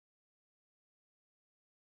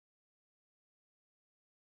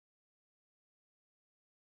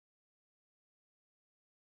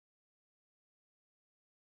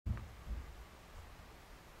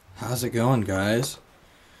How's it going, guys?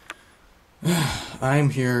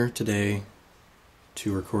 I'm here today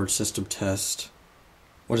to record system test.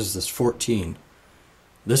 What is this, 14?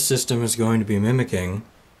 This system is going to be mimicking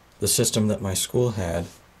the system that my school had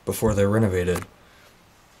before they renovated.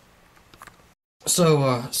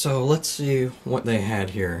 So let's see what they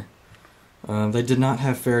had here. They did not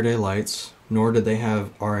have Faraday lights, nor did they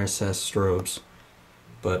have RSS strobes,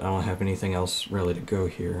 but I don't have anything else really to go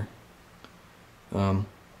here.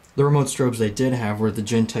 The remote strobes they did have were the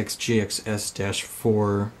Gentex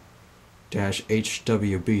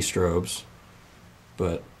GXS-4-HWB strobes,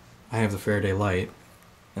 but I have the Faraday light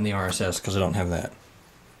and the RSS because I don't have that.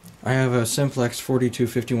 I have a Simplex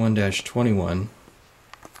 4251-21.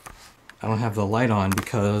 I don't have the light on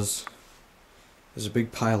because there's a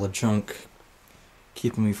big pile of junk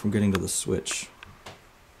keeping me from getting to the switch,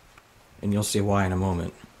 and you'll see why in a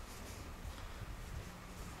moment.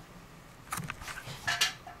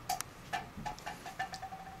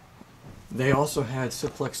 They also had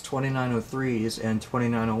Simplex 2903s and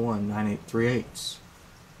 2901 9838s.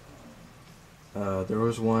 There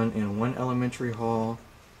was one in one elementary hall,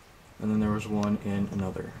 and then there was one in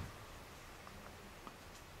another.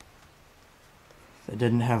 They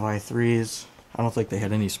didn't have i3s. I don't think they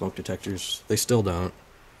had any smoke detectors. They still don't.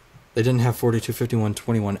 They didn't have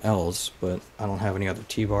 4251-21Ls, but I don't have any other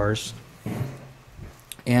T-bars.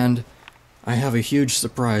 And I have a huge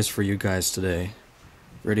surprise for you guys today.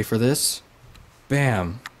 Ready for this?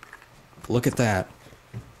 Bam! Look at that.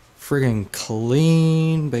 Friggin'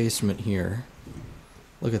 clean basement here.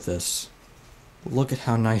 Look at this. Look at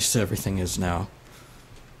how nice everything is now.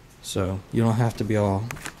 So, you don't have to be all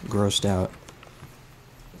grossed out.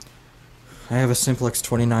 I have a Simplex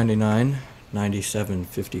 2099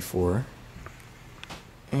 9754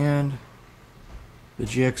 and the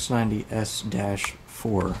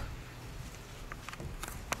GX90S-4.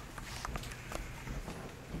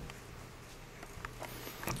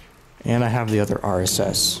 And I have the other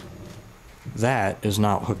RSS. That is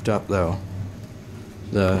not hooked up though.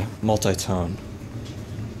 The multi-tone.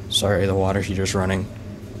 Sorry, the water heater's running.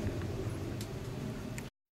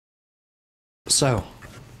 So,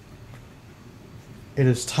 it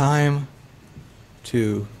is time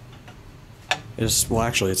to... it's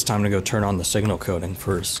time to go turn on the signal coding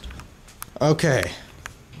first. Okay.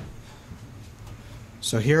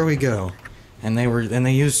 So here we go. And they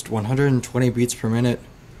used 120 beats per minute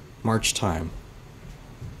march time.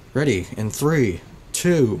 Ready in 3,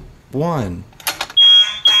 2, 1.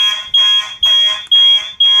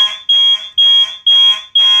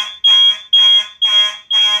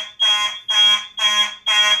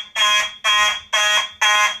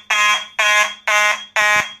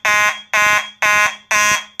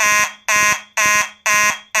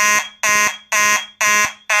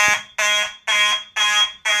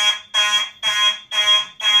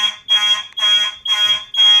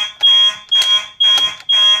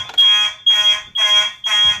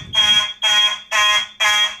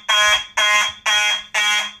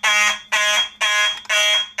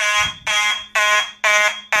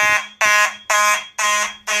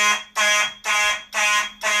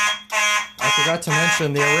 I forgot to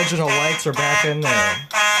mention the original lights are back in there.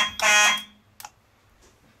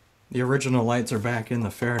 The original lights are back in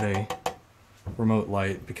the Faraday remote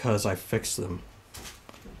light because I fixed them.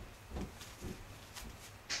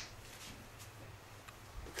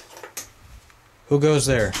 Who goes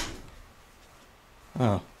there?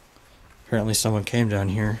 Oh, apparently someone came down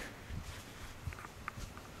here.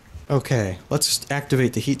 Okay, let's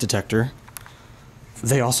activate the heat detector.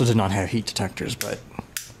 They also did not have heat detectors, but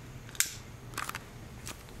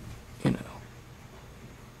you know.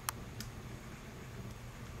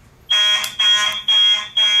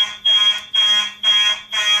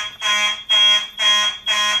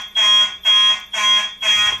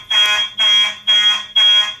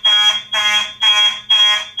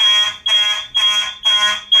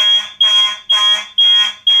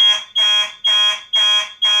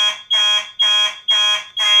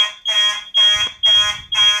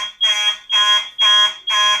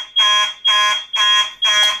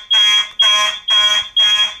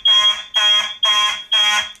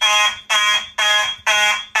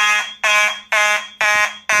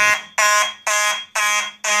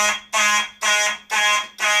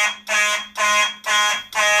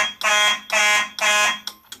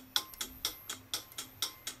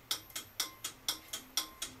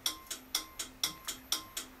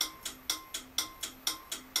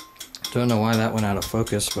 Don't know why that went out of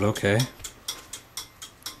focus, but okay.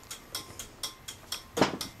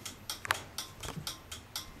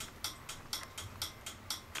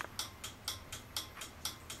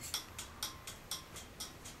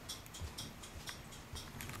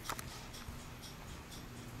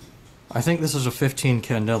 I think this is a 15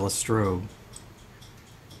 candela strobe.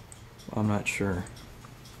 I'm not sure.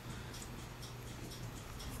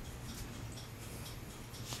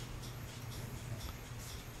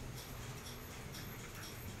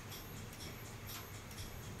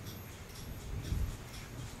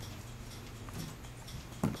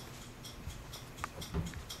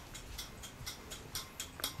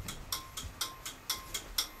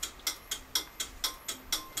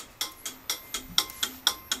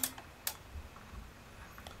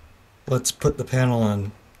 Let's put the panel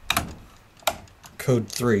on code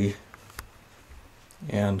 3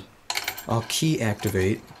 and I'll key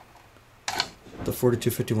activate the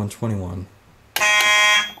 425121.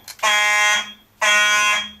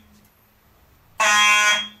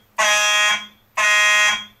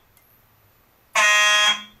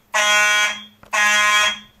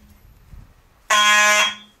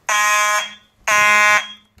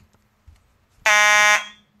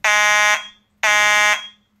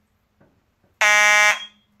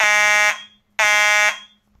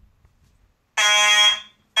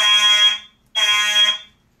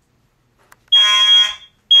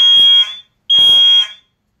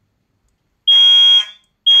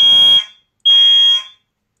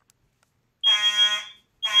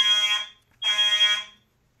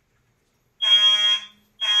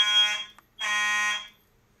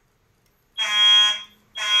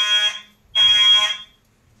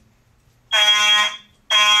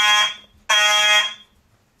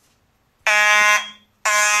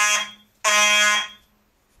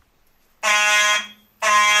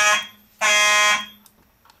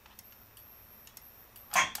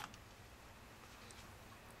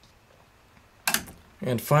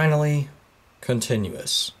 And finally,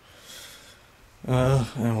 continuous.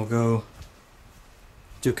 And we'll go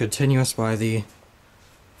do continuous by the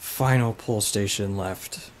final pull station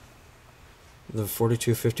left. The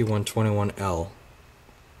 425121L.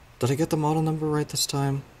 Did I get the model number right this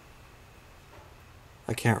time?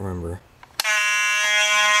 I can't remember.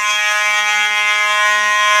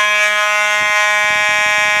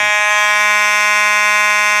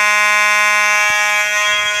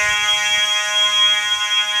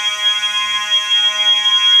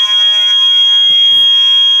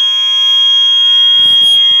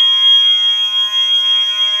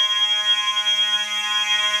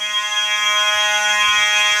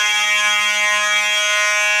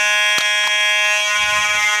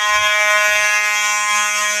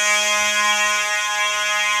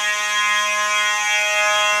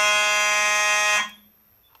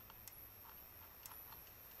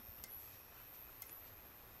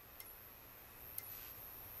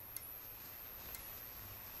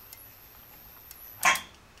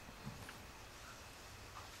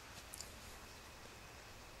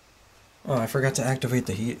 Oh, I forgot to activate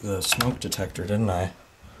the smoke detector, didn't I?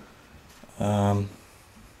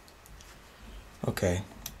 Okay.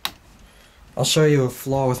 I'll show you a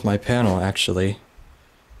flaw with my panel, actually,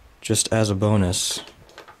 just as a bonus.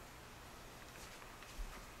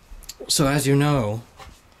 So as you know,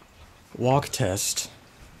 walk test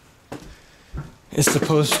is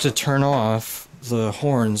supposed to turn off the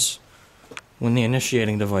horns when the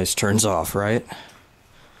initiating device turns off, right?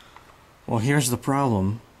 Well, here's the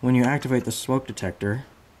problem. When you activate the smoke detector,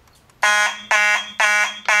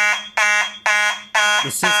 the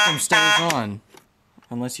system stays on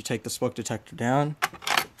unless you take the smoke detector down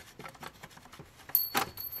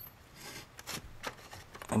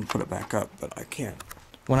and put it back up, but I can't.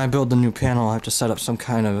 When I build the new panel, I have to set up some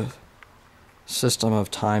kind of system of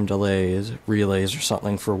time delays, relays or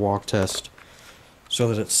something for walk test so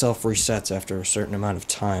that it self-resets after a certain amount of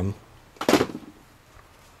time.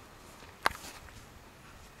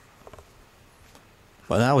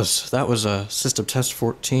 Well, that was a System Test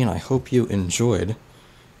 14. I hope you enjoyed,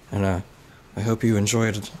 and I hope you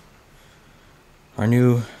enjoyed our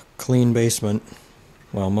new clean basement.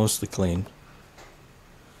 Well, mostly clean.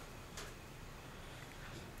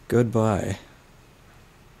 Goodbye.